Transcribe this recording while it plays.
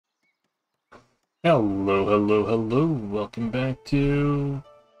Hello, hello, hello. Welcome back to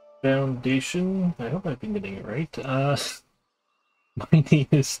Foundation. I hope I've been getting it right. My name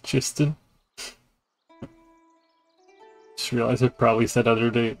is Tristan. Just realized I probably said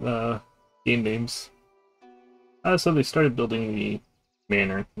game names. So they started building the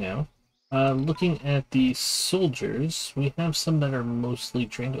manor now. Looking at the soldiers, we have some that are mostly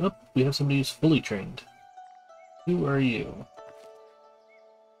trained. Oh, we have somebody who's fully trained. Who are you?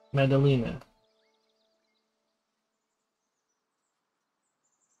 Madalena.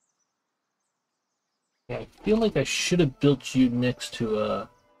 Yeah, I feel like I should have built you next to a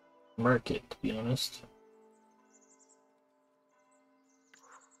market, to be honest.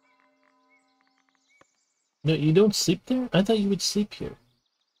 No, you don't sleep there? I thought you would sleep here.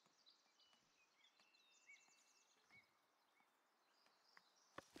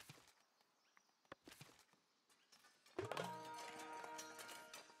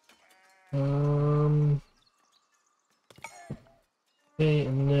 Um, okay,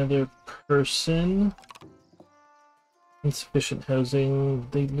 another person. Insufficient housing.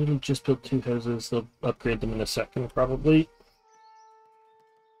 They literally just built two houses. They'll upgrade them in a second, probably.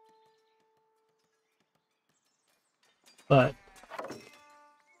 But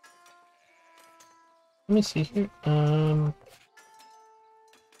let me see here.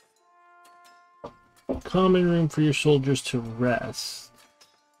 Common room for your soldiers to rest.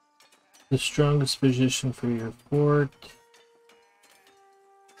 The strongest position for your fort.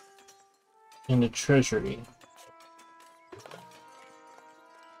 And a treasury.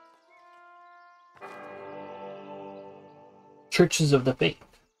 Churches of the Faith.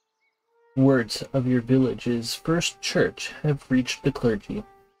 Words of your village's first church have reached the clergy.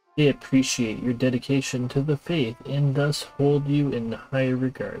 They appreciate your dedication to the faith and thus hold you in high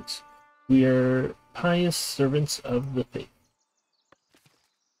regards. We are pious servants of the faith.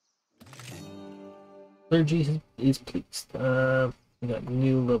 Clergy is pleased. We got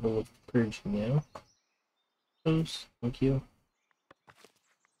new level of clergy now. Thank you.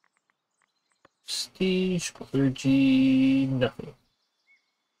 Prestige, clergy, nothing.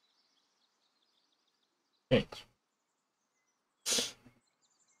 Thanks.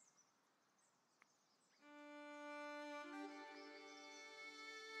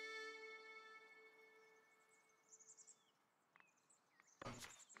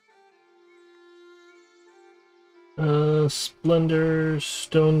 Splendor,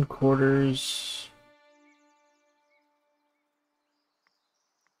 stone quarters.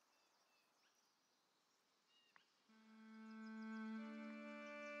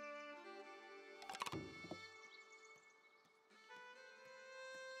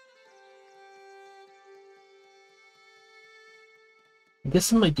 I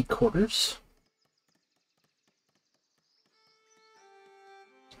guess it might be quarters.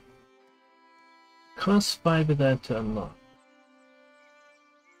 Cost 5 of that to unlock.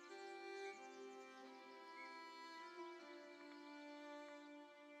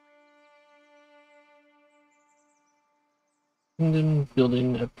 Kingdom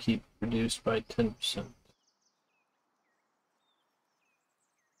building upkeep reduced by 10%.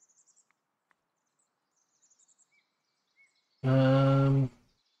 Um,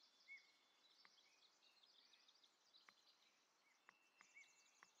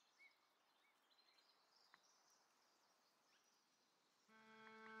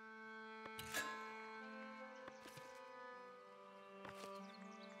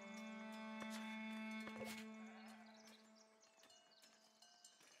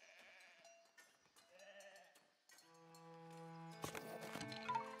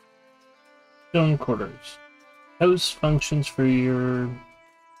 Stone quarters. House functions for your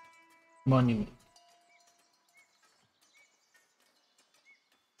monument.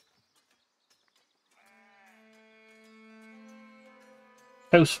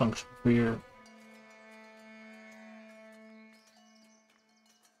 House function for your...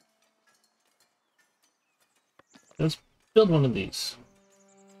 Let's build one of these.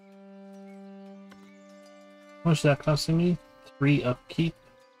 How much is that costing me? 3 upkeep.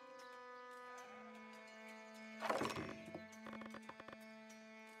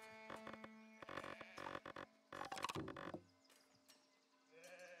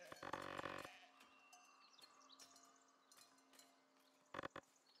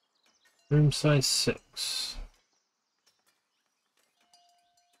 Room size 6.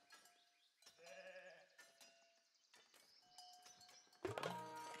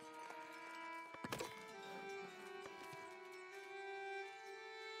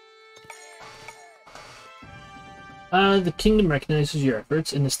 The kingdom recognizes your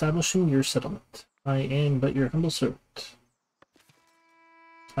efforts in establishing your settlement. I am but your humble servant.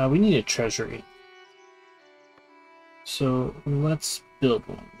 We need a treasury. so let's build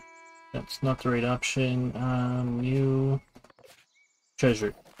one. That's not the right option. New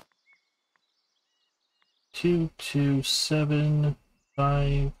treasure.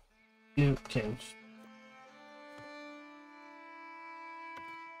 22752. Okay.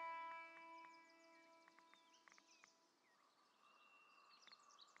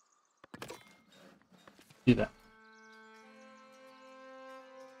 Do that.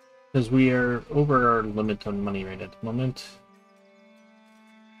 Because we are over our limit on money right at the moment.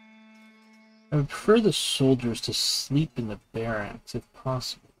 I would prefer the soldiers to sleep in the barracks if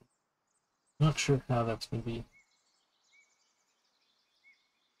possible. Not sure how that's going to be.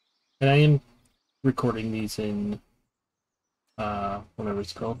 And I am recording these in, whatever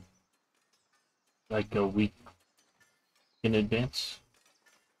it's called, like a week in advance.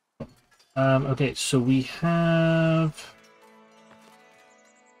 Okay, so we have...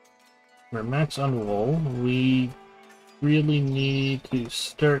 We're max on wool. We really need to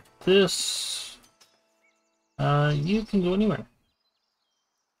start this. You can go anywhere.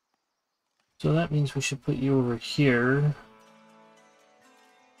 So that means we should put you over here.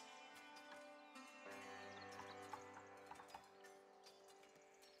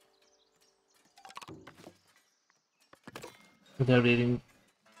 Without it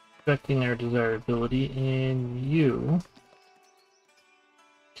affecting our desirability, and you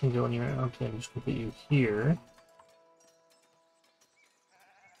can go anywhere. Okay, I'm just gonna put you here.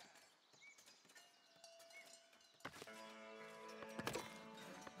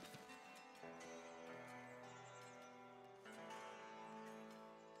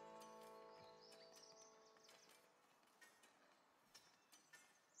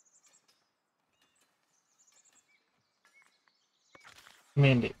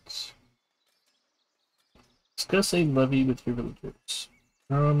 Mandates. Discuss a levy with your villagers.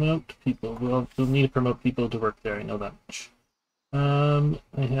 Promote people. We'll need to promote people to work there, I know that much.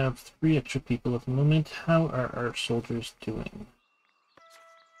 I have 3 extra people at the moment. How are our soldiers doing?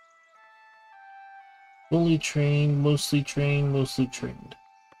 Fully trained, mostly trained, mostly trained.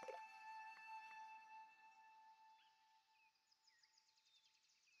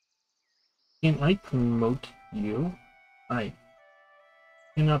 Can I promote you? I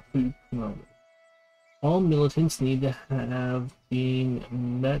cannot be promoted. All militants need to have been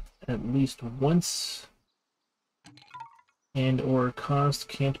met at least once and or cost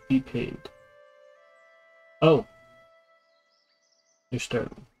can't be paid. Oh, you're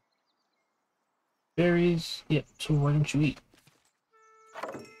starving. Berries? Yeah, so why don't you eat?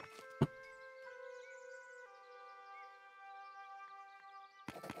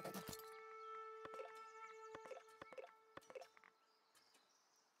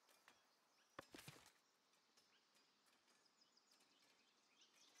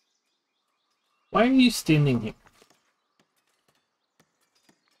 Why are you standing here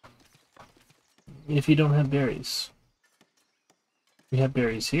if you don't have berries? We have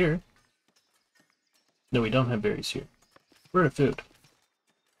berries here. No, we don't have berries here. We're out of food.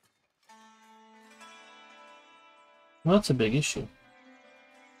 Well, that's a big issue.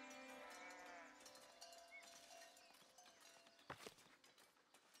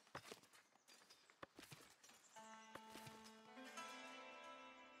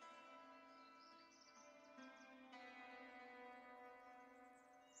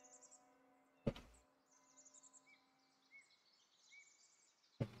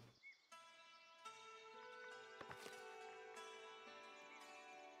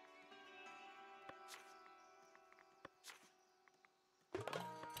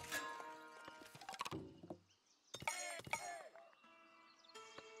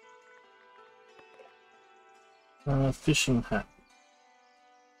 Fishing hat.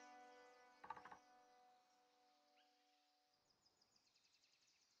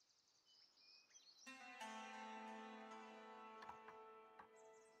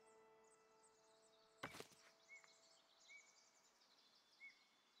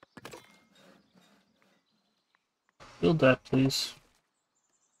 Build that, please.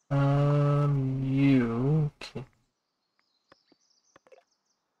 You okay.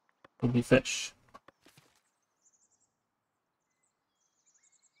 Will be fish.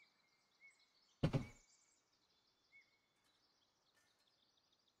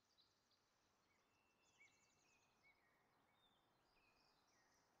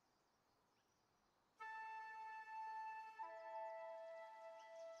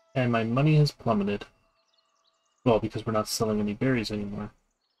 And my money has plummeted. Well, because we're not selling any berries anymore.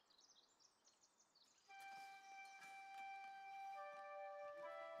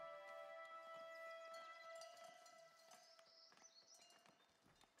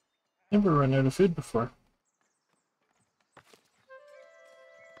 Never run out of food before.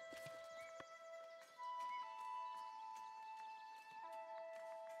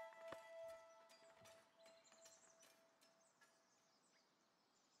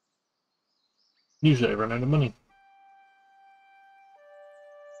 Usually I run out of money.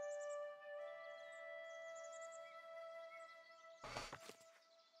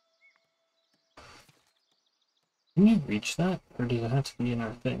 Can you reach that? Or does it have to be in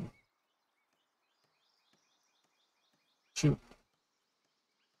our thing? Shoot.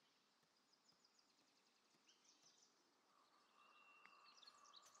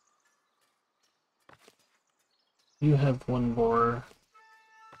 You have one more.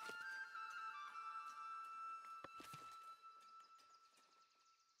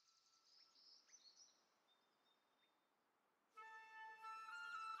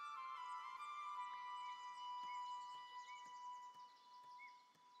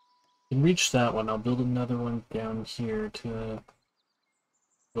 Can reach that one. I'll build another one down here to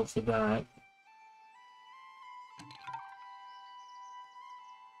go for that.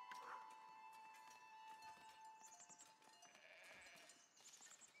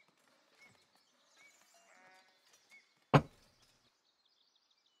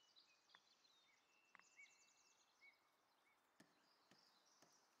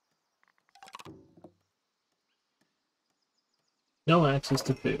 No access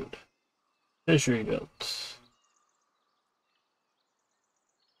to food. Treasury built.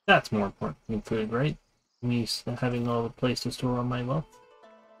 That's more important than food, right? Me having all the place to store all my wealth.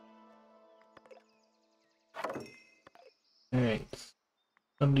 Alright.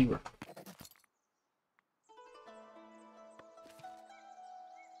 Somebody work.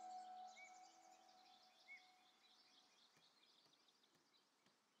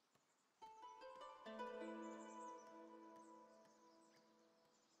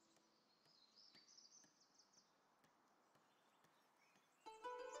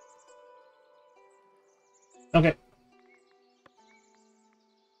 Okay.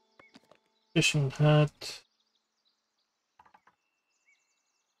 Fishing hut.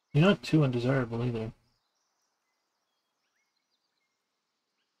 You're not too undesirable either.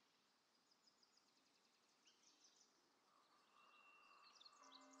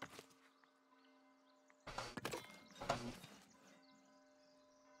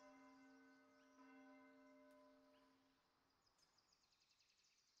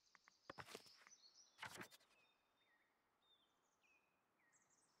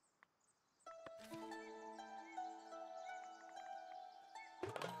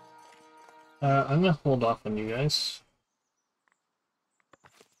 I'm gonna hold off on you guys.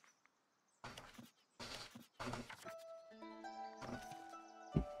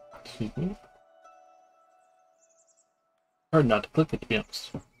 Excuse me. Hard not to click it, to be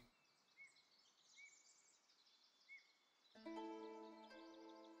honest.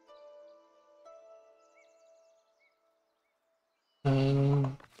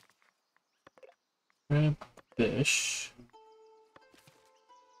 Grab fish.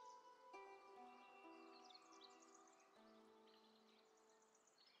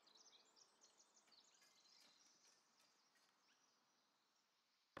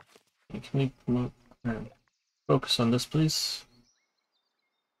 Can we promote, focus on this, please?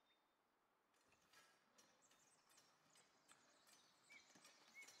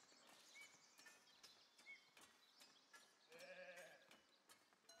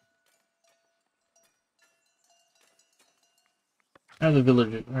 How are the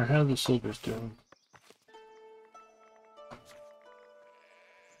villagers, or how are the soldiers doing?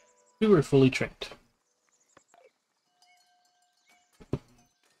 We were fully trained.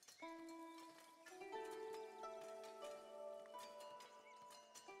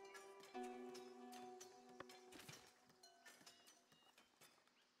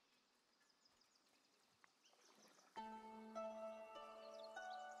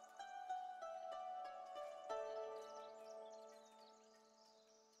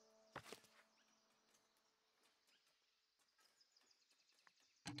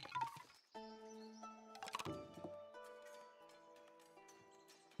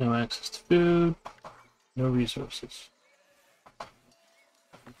 No access to food, no resources.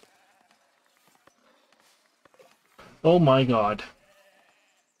 Oh my god.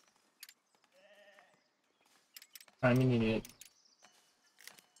 I'm an idiot.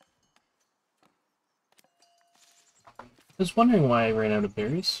 I was wondering why I ran out of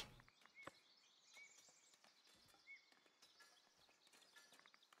berries.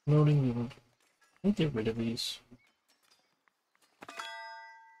 Loading, let me get rid of these.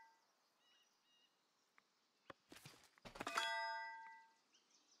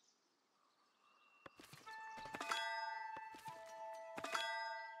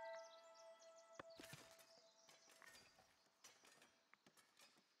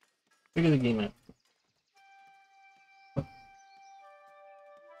 Figure the game out.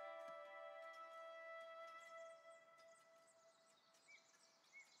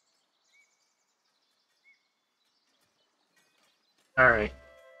 Alright.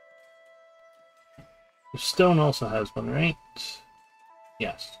 Stone also has one, right?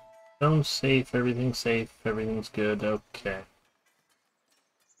 Yes. Stone's safe, everything's good, okay.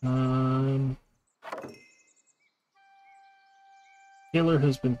 Tailor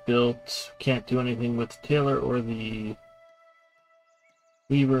has been built. Can't do anything with the tailor or the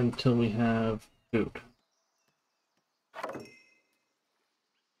weaver until we have food.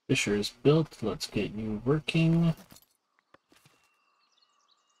 Fisher is built. Let's get you working.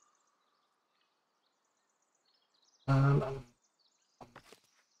 I'm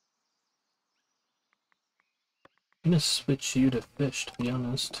gonna switch you to fish, to be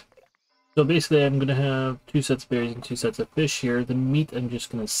honest. So basically, I'm gonna have 2 sets of berries and 2 sets of fish here. The meat I'm just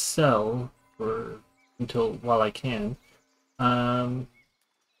gonna sell for while I can.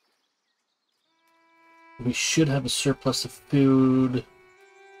 We should have a surplus of food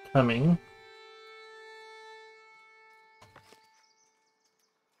coming.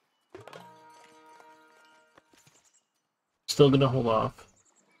 Still gonna hold off.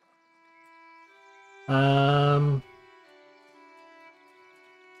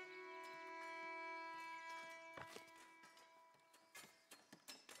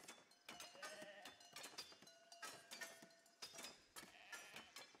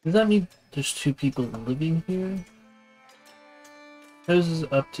 Does that mean there's 2 people living here? House is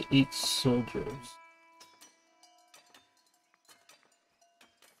up to 8 soldiers.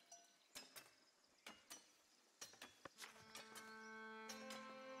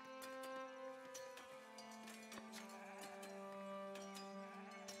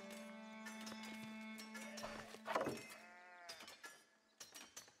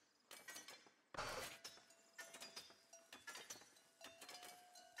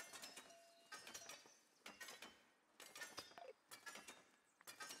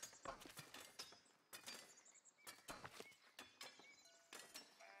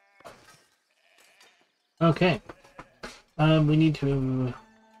 Okay. We need to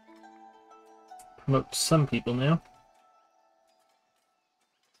promote some people now.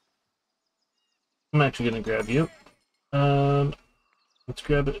 I'm actually gonna grab you. Let's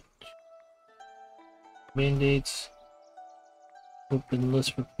grab it. Mandates. Open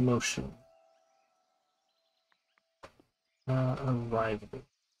list for promotion. Arrival.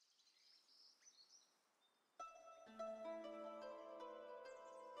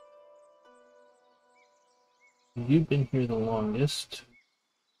 You've been here the longest.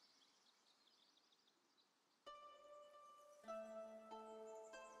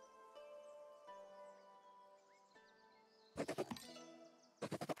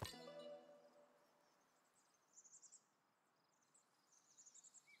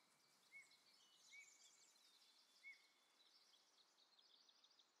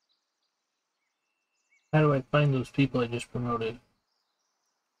 How do I find those people I just promoted?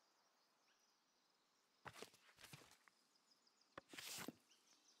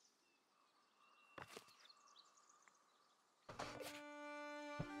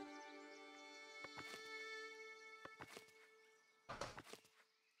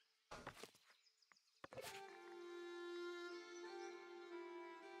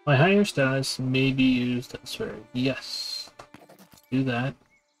 My higher status may be used elsewhere. Yes. Do that.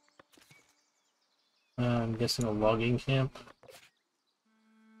 I'm guessing a logging camp.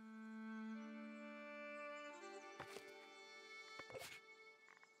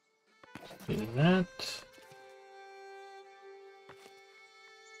 Do that.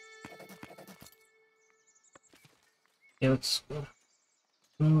 Yeah, let's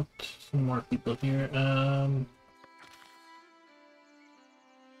promote some more people here.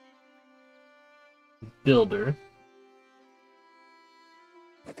 Builder.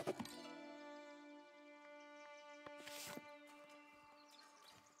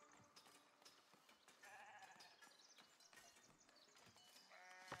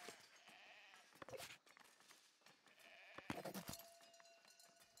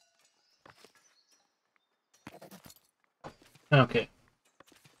 Okay.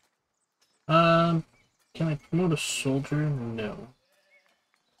 Can I promote a soldier? No.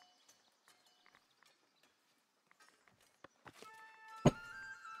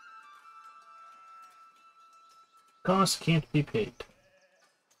 Cost can't be paid.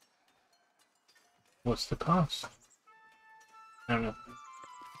 What's the cost? I don't know.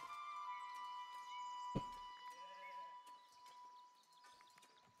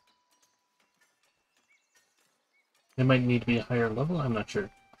 It might need to be a higher level, I'm not sure.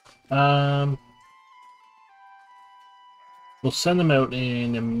 We'll send them out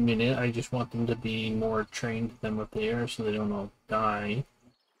in a minute. I just want them to be more trained than what they are so they don't all die.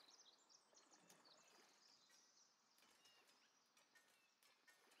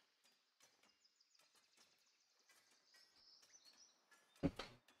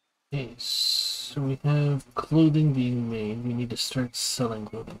 Okay, so we have clothing being made. We need to start selling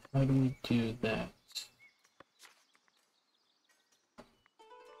clothing. How do we do that?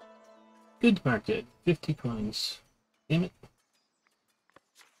 Good market, 50 coins. Damn it.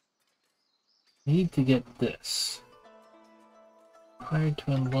 Need to get this. Required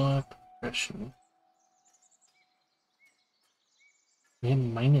to unlock progression. We have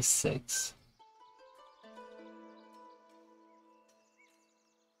 -6.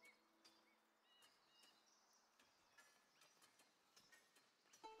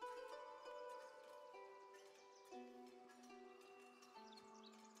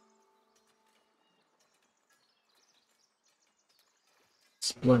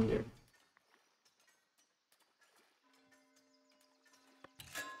 Splendor.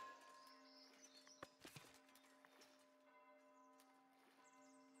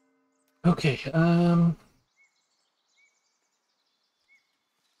 Okay,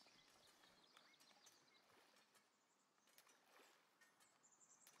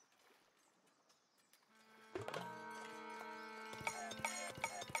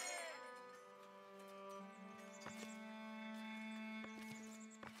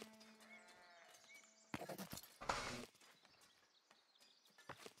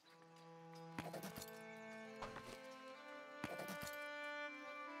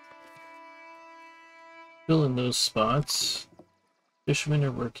 fill in those spots. Fishermen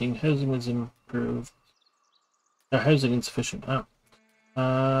are working. Housing is improved. Housing insufficient. Oh.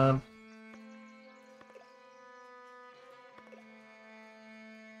 Um,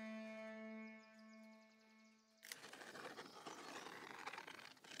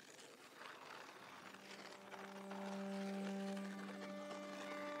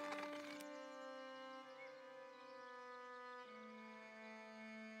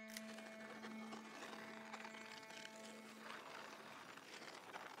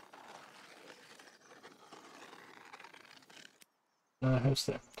 how's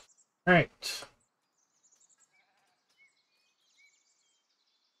that? Alright.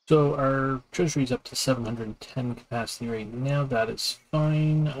 So our treasury's up to 710 capacity right now. That is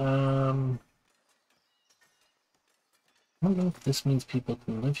fine. I don't know if this means people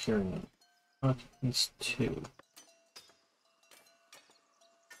can live here or not. Occupants 2.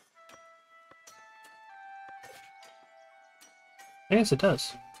 I guess it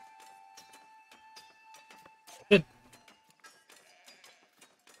does. Good.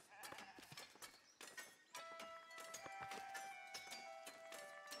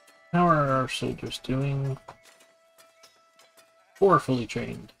 How are our soldiers doing? 4 fully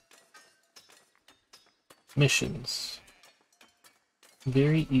trained. Missions.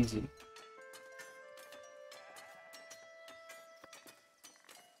 Very easy.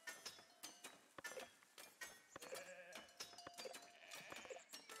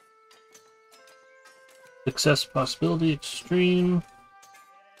 Success possibility extreme.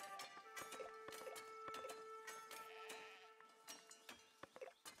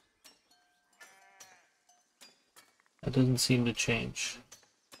 That doesn't seem to change.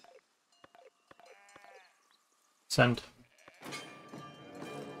 Send.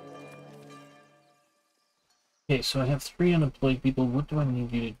 Okay, so I have 3 unemployed people. What do I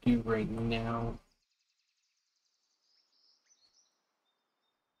need you to do right now?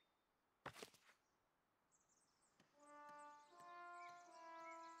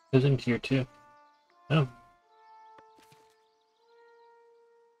 Goes into tier 2. Oh.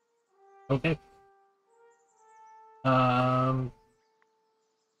 Okay. Um,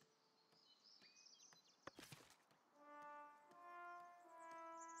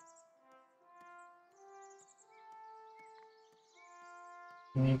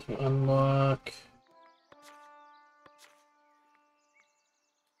 I need to unlock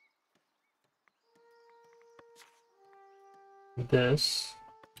this.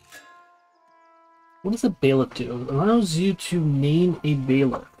 What does a bailiff do? It allows you to name a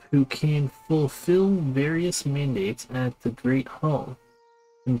bailiff who can fulfill various mandates at the Great Hall.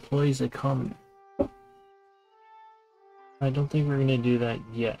 Employs a common. I don't think we're gonna do that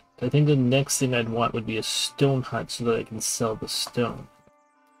yet. I think the next thing I'd want would be a stone hut so that I can sell the stone.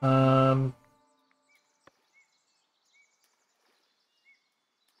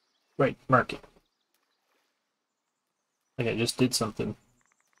 Right, market. Like I just did something.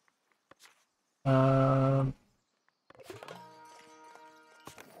 Um,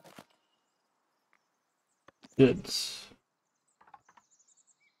 Goods.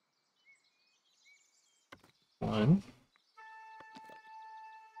 1.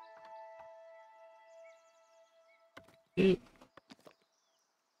 2.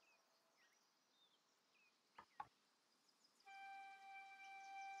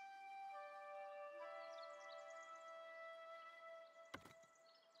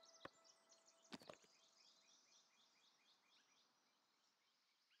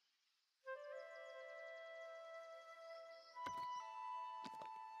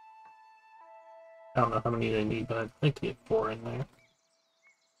 I don't know how many they need, but I'd like to get 4 in there.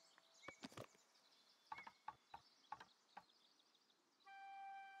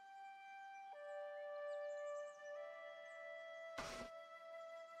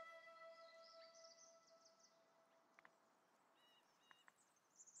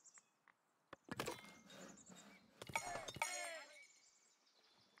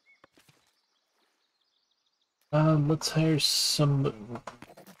 Let's hire some.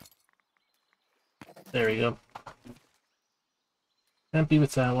 There we go. Happy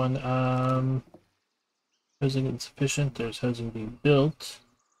with that one. Housing insufficient. There's housing being built.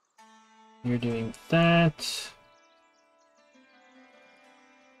 You're doing that.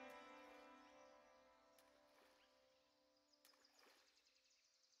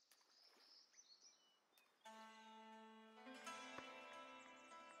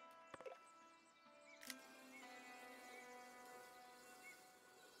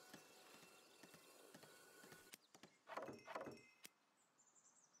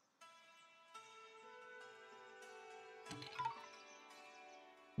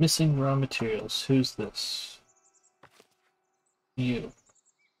 Missing raw materials. Who's this? You.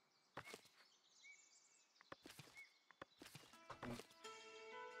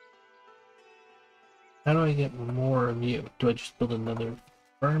 How do I get more of you? Do I just build another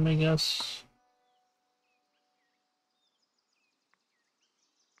farm, I guess?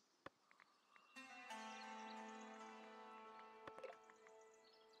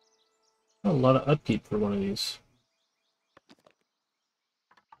 A lot of upkeep for one of these.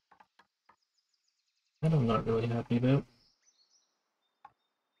 That I'm not really happy about.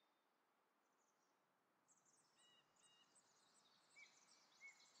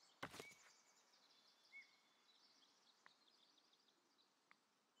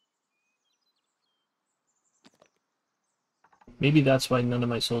 Maybe that's why none of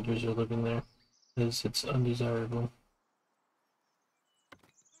my soldiers are living there, because it's undesirable.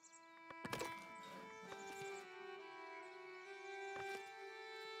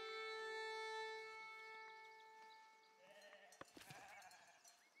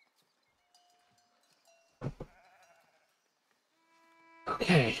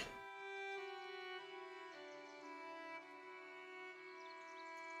 Okay.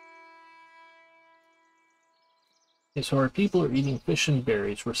 Okay, so our people are eating fish and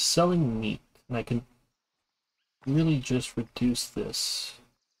berries. We're selling meat, and I can really just reduce this.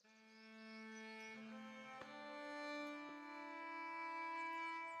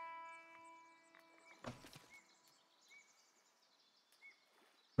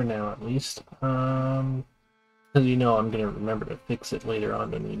 For now, at least. Because you know I'm going to remember to fix it later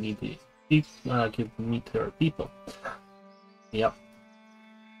on when we need to give meat to our people. Yep.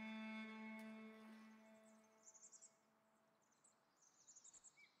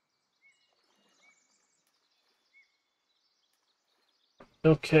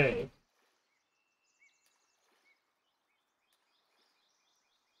 Okay.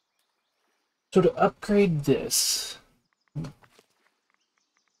 So to upgrade this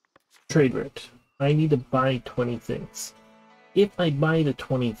trade route, I need to buy 20 things. If I buy the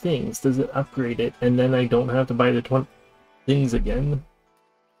 20 things, does it upgrade it and then I don't have to buy the 20 things again?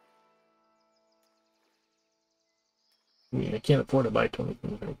 I mean, I can't afford to buy 20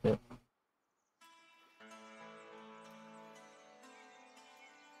 things right now.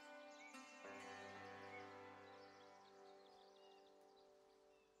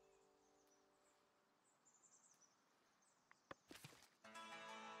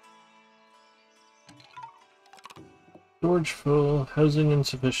 Storage full, housing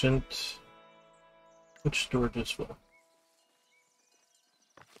insufficient. Which storage is full?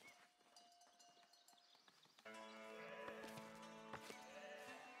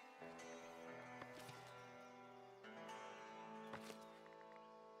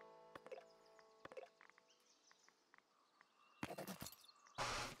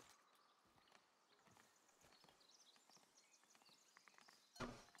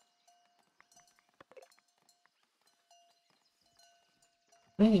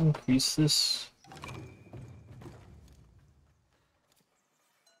 Can I increase this?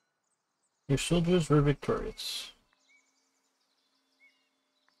 Your soldiers were victorious.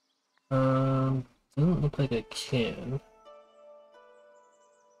 Doesn't look like I can.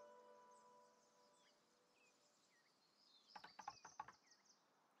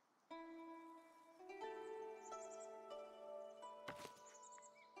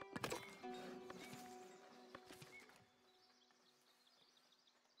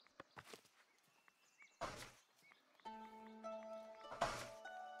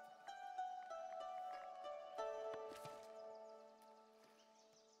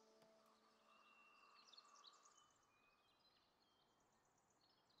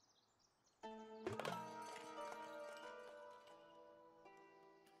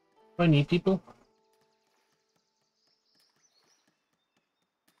 Do I need people?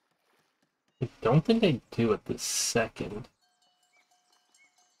 I don't think I do at this second.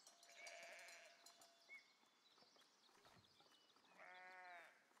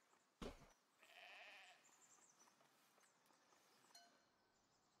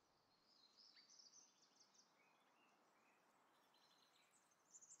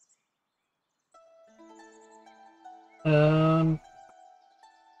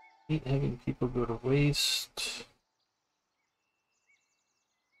 Hate having people go to waste.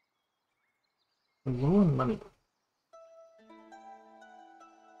 I'm low on money.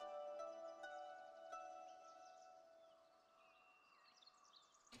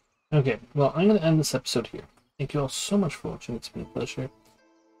 Okay, well, I'm going to end this episode here. Thank you all so much for watching. It's been a pleasure.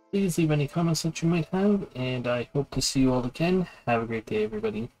 Please leave any comments that you might have, and I hope to see you all again. Have a great day,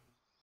 everybody.